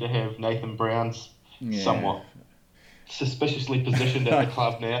 They seem to have Nathan Brown's somewhat suspiciously positioned at the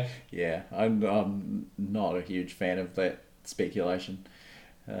club now. Yeah, I'm not a huge fan of that speculation.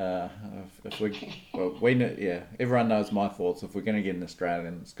 Everyone knows my thoughts. If we're going to get an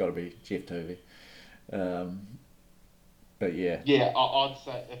Australian, it's got to be Jeff Tuvey. But yeah. Yeah, I'd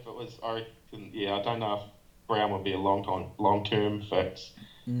say if it was, I don't know if Brown would be a long-term fix.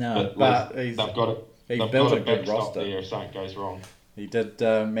 No, but they've got it. He built a good roster there if something goes wrong. He did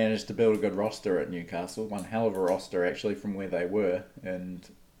manage to build a good roster at Newcastle. One hell of a roster actually from where they were, and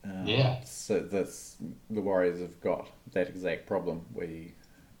so the Warriors have got that exact problem. We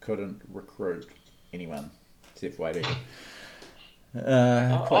couldn't recruit anyone except Wade Egan.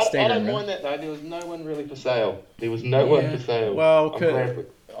 I don't mind that though. There was no one really for sale. There was no one for sale. Well,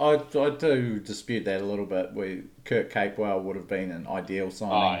 I do dispute that a little bit. Kurt Capewell would have been an ideal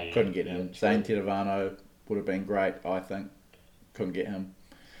signing. Couldn't get him. Zane Tiravano would have been great, I think. Couldn't get him.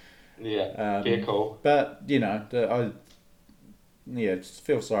 Yeah, fair call. But, I just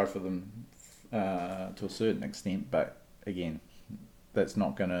feel sorry for them to a certain extent. But, again, that's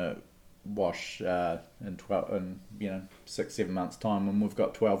not going to wash in 6-7 months' time when we've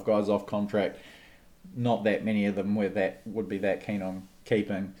got 12 guys off contract. Not that many of them would be that keen on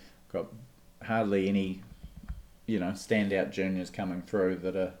keeping. Got hardly any, standout juniors coming through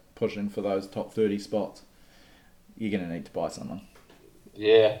that are pushing for those top 30 spots. You're going to need to buy someone.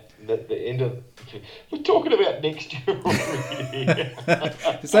 Yeah, the end of... We're talking about next year already.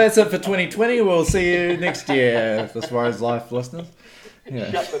 So that's it for 2020. We'll see you next year, the Suarez Life listeners.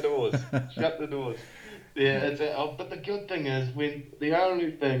 Yeah. Shut the doors. Yeah, but the good thing is, when the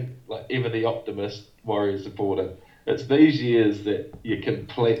only thing, like ever the optimist Warriors supporter, it's these years that you're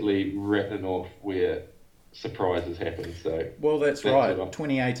completely written off where surprises happen. So well, that's right.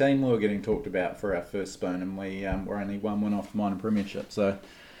 2018 we were getting talked about for our first spoon, and we were only one win off the minor premiership. So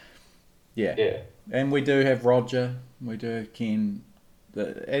yeah, and we do have Roger, we do have Ken,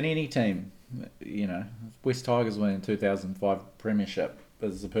 and any team, West Tigers winning 2005 premiership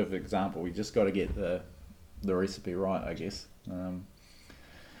is a perfect example. We just got to get the recipe right, I guess.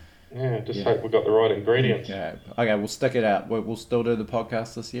 Hope we got the right ingredients. Yeah. Okay, we'll stick it out. We'll still do the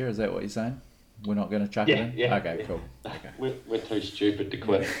podcast this year. Is that what you're saying? We're not going to chuck it in? Yeah. Okay, cool. Okay. We're too stupid to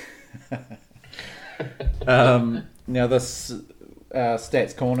quit. Now this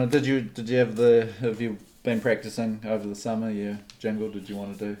stats corner. Did you have you been practicing over the summer? Your jingle? Did you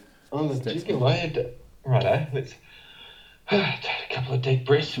want to do? Oh, the jingle. Righto. Let's take a couple of deep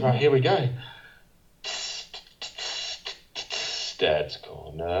breaths. Right, here we go. Stats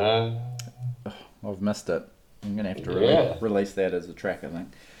corner. I've missed it. I'm going to have to release that as a track, I think.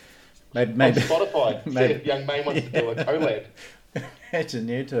 Maybe on Spotify. See if young May wants to do a collab. Imagine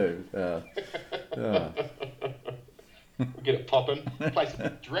you two. We'll get it popping. Place will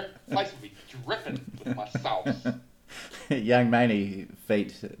be dripping with my sauce. Young Maney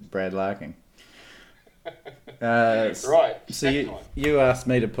feet Brad Larkin. Right. So you asked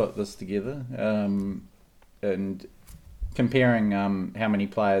me to put this together, and comparing how many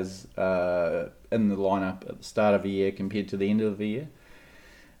players in the lineup at the start of the year compared to the end of the year.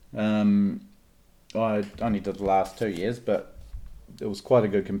 I only did the last 2 years, but it was quite a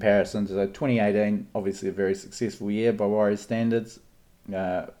good comparison. So 2018, obviously a very successful year by Warriors standards.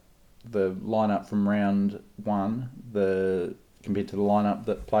 The lineup from round one, compared to the lineup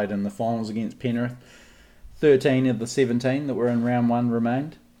that played in the finals against Penrith, 13 of the 17 that were in round one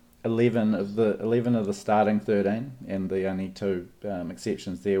remained. 11 of the starting 13, and the only two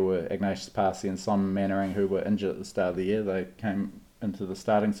exceptions there were Ignatius Parsi and Simon Mannering, who were injured at the start of the year. They came into the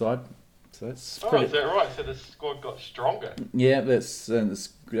starting side. So that's pretty... is that right? So the squad got stronger. Yeah, that's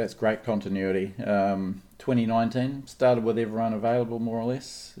great continuity. 2019 started with everyone available, more or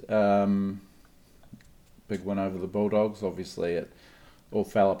less. Big win over the Bulldogs. Obviously, it all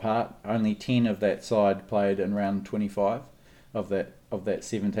fell apart. Only 10 of that side played in round 25 of that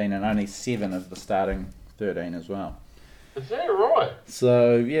 17, and only 7 of the starting 13 as well. Is that right?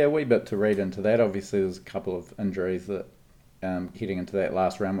 So yeah, a wee bit to read into that. Obviously, there's a couple of injuries that heading into that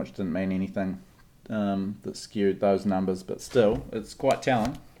last round, which didn't mean anything, that skewed those numbers, but still, it's quite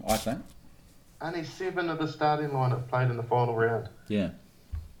telling, I think. Only 7 of the starting lineup played in the final round. Yeah.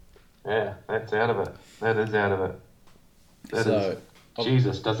 Yeah, that's out of it. That is out of it.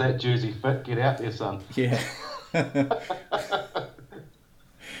 Jesus, does that jersey fit? Get out there, son. Yeah.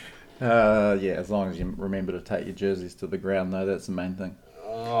 Yeah, as long as you remember to take your jerseys to the ground, though, that's the main thing.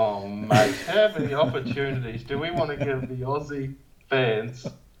 Oh, mate, how many opportunities do we want to give the Aussie fans?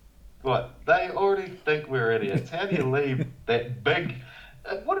 What, they already think we're idiots. How do you leave that big...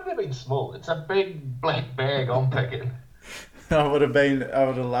 What have they been small? It's a big black bag I'm picking. I would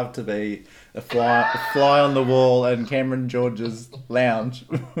have loved to be a fly on the wall in Cameron George's lounge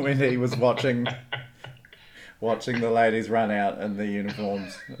when he was watching the ladies run out in their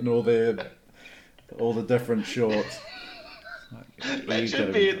uniforms and all the different shorts. They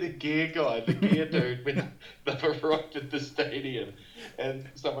should be in the gear guy, the gear dude, when they've arrived at the stadium, and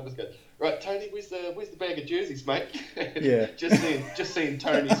someone just goes, "Right, Tony, where's the bag of jerseys, mate?" Yeah. just seeing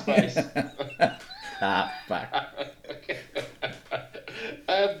Tony's face. Fuck.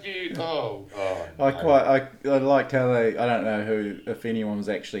 I liked how I don't know if anyone was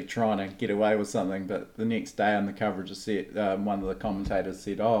actually trying to get away with something, but the next day on the coverage one of the commentators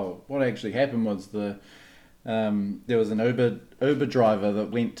said, what actually happened was there was an Uber driver that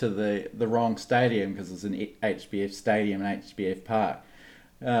went to the wrong stadium, because it's an HBF stadium and HBF Park,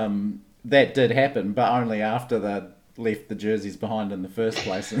 that did happen, but only after they left the jerseys behind in the first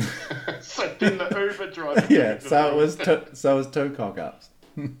place. So then the Uber driver. Yeah, so it was two cock-ups.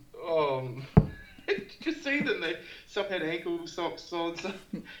 Did you see them? Some had ankle socks on,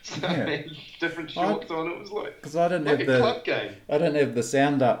 some had different shorts on. It was like because I didn't have a club game. I didn't have the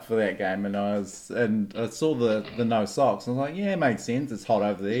sound up for that game, and I saw the no socks. I was like, yeah, it makes sense. It's hot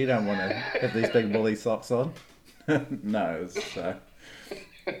over there. You don't want to have these big woolly socks on. No, it was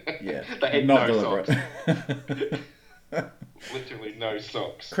yeah, they had not no deliberate. Literally no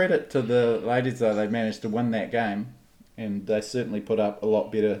socks. Credit to the ladies though; they managed to win that game, and they certainly put up a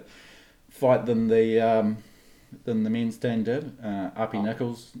lot better fight than the men's team did. Uppy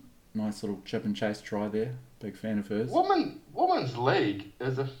Nichols, nice little chip and chase try there. Big fan of hers. Women's league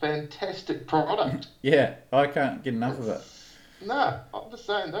is a fantastic product. Yeah, I can't get enough of it. No, I'm just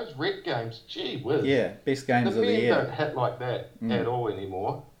saying those rep games, gee whiz. Yeah, best games of the year. The men don't hit like that at all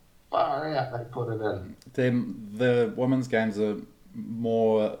anymore. Far out, they put it in. The women's games are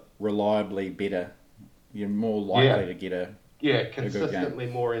more reliably better. You're more likely to get a consistently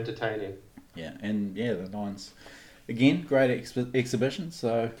more entertaining. Yeah, and the Lions again, great exhibition.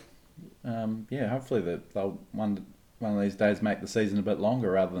 So hopefully that they'll one of these days make the season a bit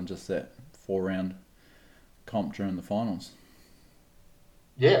longer rather than just that 4-round comp during the finals.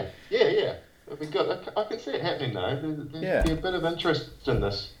 Yeah. It'd be good. I can see it happening though. There's be a bit of interest in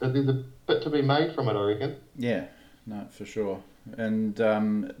this. There's a bit to be made from it, I reckon. Yeah, no, for sure. And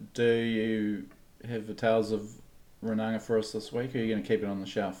do you have the Tales of Runanga for us this week, or are you going to keep it on the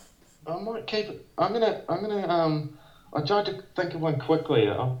shelf? I might keep it. I'm gonna. I tried to think of one quickly.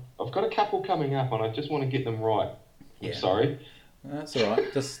 I've got a couple coming up, and I just want to get them right. I'm sorry. That's all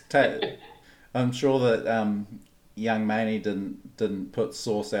right. Just I'm sure that young Maney didn't put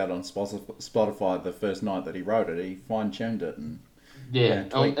Source out on Spotify the first night that he wrote it. He fine-tuned it and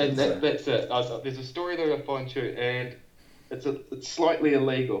that's it. There's a story that I fine-tuned, and it's slightly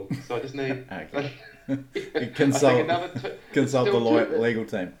illegal, so I just need consult the legal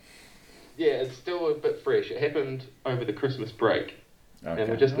team. Yeah, it's still a bit fresh. It happened over the Christmas break,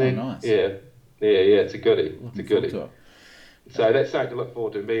 and we just need. Nice. Yeah, it's a goodie. It's a goodie. So that's something to look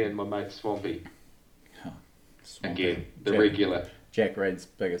forward to. Me and my mate Swampy. Swampy. Again, the regular. Jack Reed's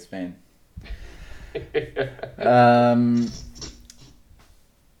biggest fan.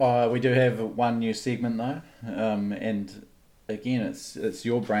 We do have one new segment though, and again, it's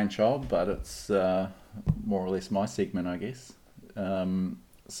your brainchild, but it's more or less my segment, I guess.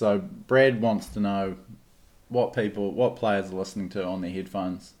 So Brad wants to know what players are listening to on their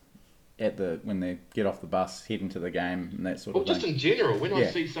headphones when they get off the bus, heading to the game, and that sort of thing. Well, just in general, when I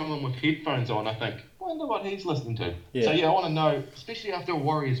see someone with headphones on, I think, I wonder what he's listening to. Yeah. So I want to know, especially after a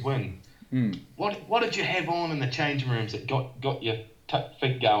Warriors win, what did you have on in the changing rooms that got your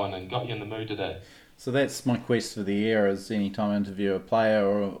feet going and got you in the mood today? So that's my quest for the year: is any time I interview a player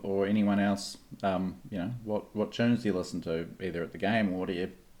or anyone else, what tunes do you listen to, either at the game or what do you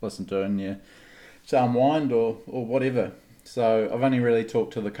listen to in your to unwind or whatever. So I've only really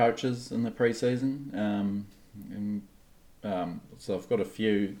talked to the coaches in the pre-season, so I've got a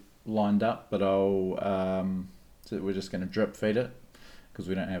few lined up, but so we're just going to drip feed it because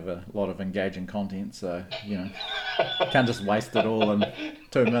we don't have a lot of engaging content, so can't just waste it all in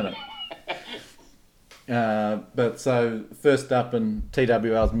 2 minutes. But so first up in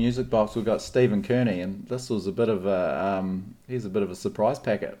TWL's music box, we've got Stephen Kearney, and this was a bit of a surprise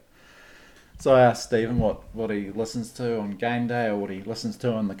packet. So I asked Stephen what he listens to on game day, or what he listens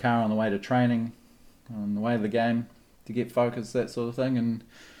to in the car on the way to training, on the way to the game to get focused, that sort of thing. And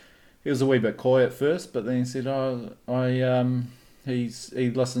he was a wee bit coy at first, but then he said, he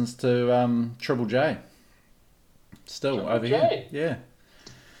listens to Triple J still Triple over J. here, yeah.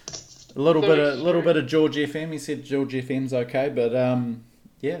 A little bit of George FM. He said George FM's okay, but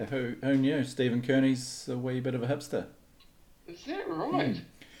who knew? Stephen Kearney's a wee bit of a hipster. Is that right?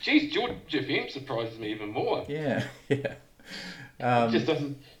 Geez, George FM surprises me even more. Yeah. It just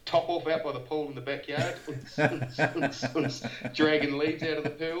doesn't top off out by the pool in the backyard, dragging leaves out of the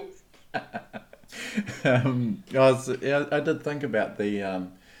pool. I did think about the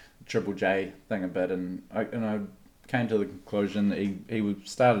Triple J thing a bit, and I came to the conclusion that he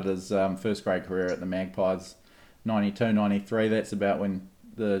started his first grade career at the Magpies, 92, 93. That's about when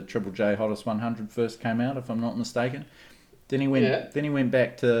the Triple J Hottest 100 first came out, if I'm not mistaken. Then he went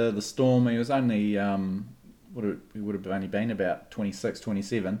back to the Storm. He was only he would have only been about 26,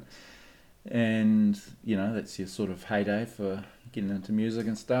 27, and that's your sort of heyday for getting into music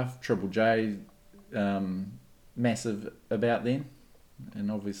and stuff. Triple J, massive about then, and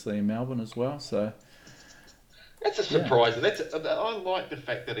obviously in Melbourne as well. So That's a surprise. Yeah. I like the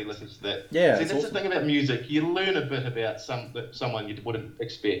fact that he listens to that. Yeah, see, that's awesome. The thing about music. You learn a bit about someone you wouldn't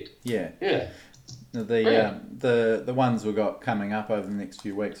expect. Yeah. Yeah. The ones we've got coming up over the next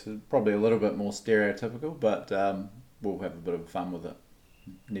few weeks are probably a little bit more stereotypical, but we'll have a bit of fun with it,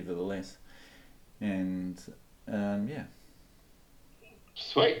 nevertheless. And yeah.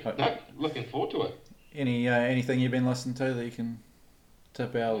 Sweet. No, looking forward to it. Anything you've been listening to that you can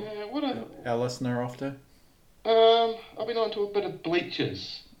tip our listener off to? I've been on to a bit of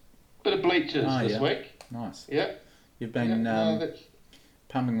Bleachers. This week. Nice. Yeah. You've been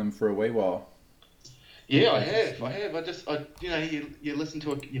pumping them for a wee while. Yeah, I have. You listen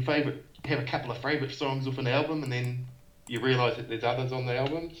to have a couple of favourite songs off an album, and then you realise that there's others on the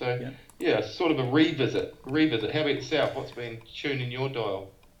album. So yeah, sort of a revisit. How about yourself? What's been tuning your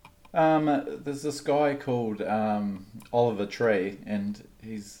dial? There's this guy called Oliver Tree, and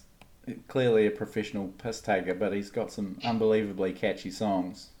he's clearly a professional piss taker, but he's got some unbelievably catchy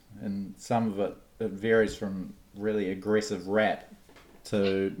songs, and some of it varies from really aggressive rap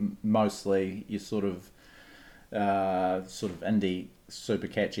to mostly your sort of indie, super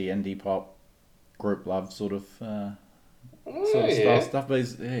catchy indie pop, group love sort of style stuff. But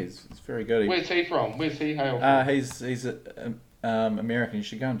he's very good. Where's he from? Where's he hail from? He's American. You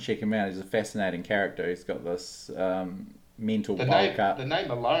should go and check him out. He's a fascinating character. He's got this mental bulk up. The name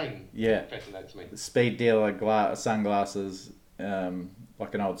alone fascinates me. Speed dealer, sunglasses,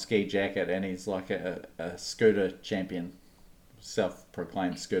 like an old ski jacket, and he's like a scooter champion,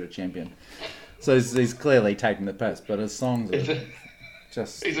 self-proclaimed scooter champion. So he's clearly taking the piss, but his songs are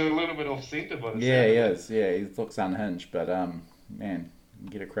just... He's a little bit off-centre by the sound. Yeah, he is. Yeah, he looks unhinged, but man, you can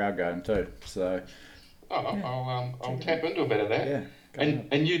get a crowd going too. So... I'll tap into a bit of that. Yeah.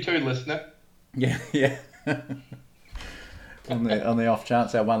 And you too, listener. Yeah. on the off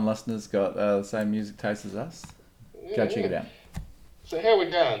chance our one listener's got the same music taste as us, go check it out. So how are we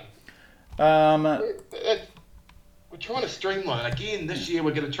going? We're trying to streamline. Again, this year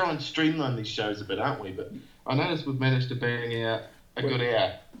we're going to try and streamline these shows a bit, aren't we? But I noticed we've managed to bang out a good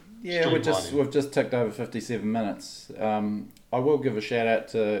hour. Yeah, we've just ticked over 57 minutes. I will give a shout out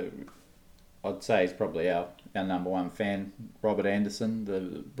to, I'd say he's probably our number one fan, Robert Anderson,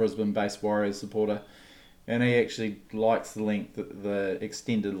 the Brisbane-based Warriors supporter. And he actually likes the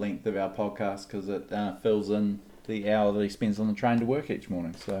extended length of our podcast because it fills in the hour that he spends on the train to work each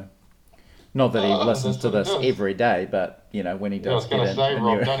morning. So, not that he listens to this every day, but when he does. I was going to say,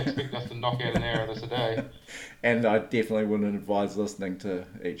 Rob, don't expect us to knock out an hour of this a day. And I definitely wouldn't advise listening to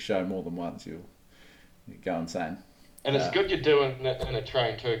each show more than once. You'll go insane. And it's good you're doing it in a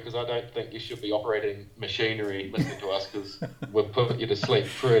train too, because I don't think you should be operating machinery listening to us, because we'll put you to sleep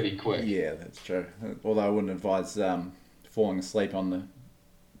pretty quick. Yeah, that's true. Although I wouldn't advise falling asleep on the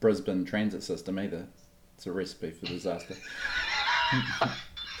Brisbane transit system either. It's a recipe for disaster.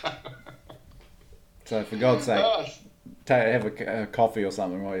 So for God's sake, have a coffee or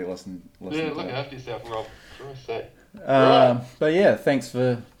something while you listen. Yeah, look after yourself, Rob. For Christ's sake. But yeah, thanks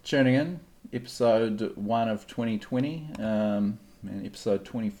for tuning in. Episode 1 of 2020, and episode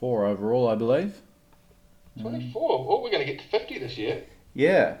 24 overall, I believe. 24? Oh, we're going to get to 50 this year.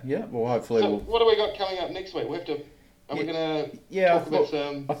 Yeah. Well, hopefully we'll... what do we got coming up next week? We have to... Are we going to talk about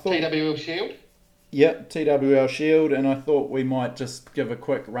some TWL Shield? Yep, TWL Shield, and I thought we might just give a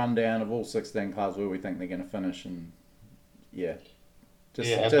quick rundown of all 16 clubs where we think they're going to finish, and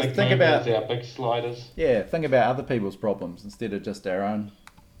just think about our big sliders. Yeah, think about other people's problems instead of just our own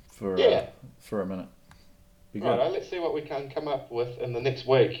for a minute. Right, let's see what we can come up with in the next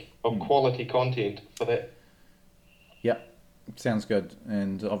week of quality content for that. Yep, sounds good.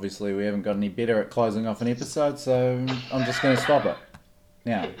 And obviously we haven't got any better at closing off an episode, so I'm just going to stop it.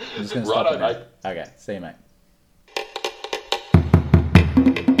 Now, I'm just going to stop it now. Mate. Okay, see you, mate.